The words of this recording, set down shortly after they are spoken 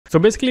So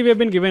basically we have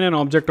been given an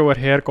object over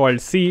here called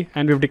C,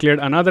 and we've declared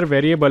another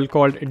variable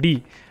called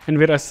D, and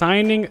we're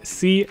assigning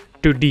C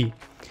to D.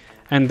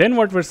 And then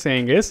what we're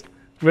saying is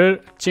we're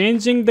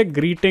changing the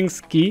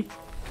greetings key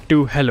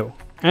to hello,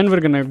 and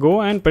we're gonna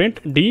go and print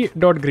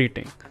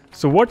D.greeting.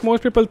 So what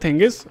most people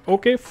think is,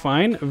 okay,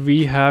 fine,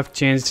 we have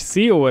changed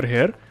C over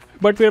here,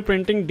 but we're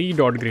printing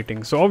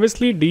D.greeting. So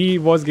obviously D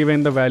was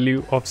given the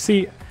value of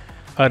C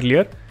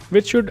earlier,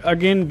 which should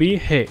again be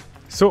hey.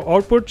 So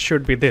output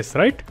should be this,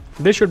 right?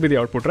 This should be the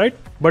output, right?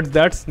 But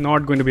that's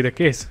not going to be the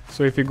case.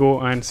 So if you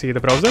go and see the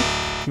browser,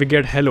 we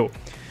get hello.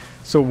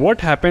 So what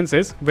happens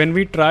is when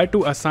we try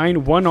to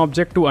assign one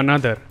object to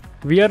another,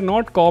 we are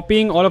not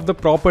copying all of the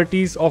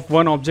properties of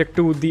one object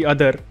to the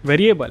other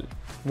variable.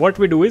 What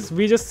we do is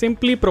we just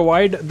simply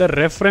provide the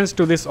reference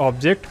to this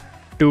object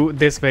to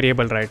this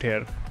variable right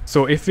here.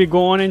 So if we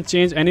go on and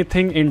change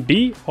anything in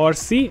D or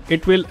C,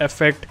 it will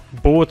affect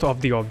both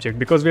of the object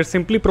because we're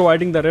simply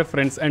providing the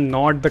reference and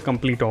not the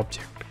complete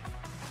object.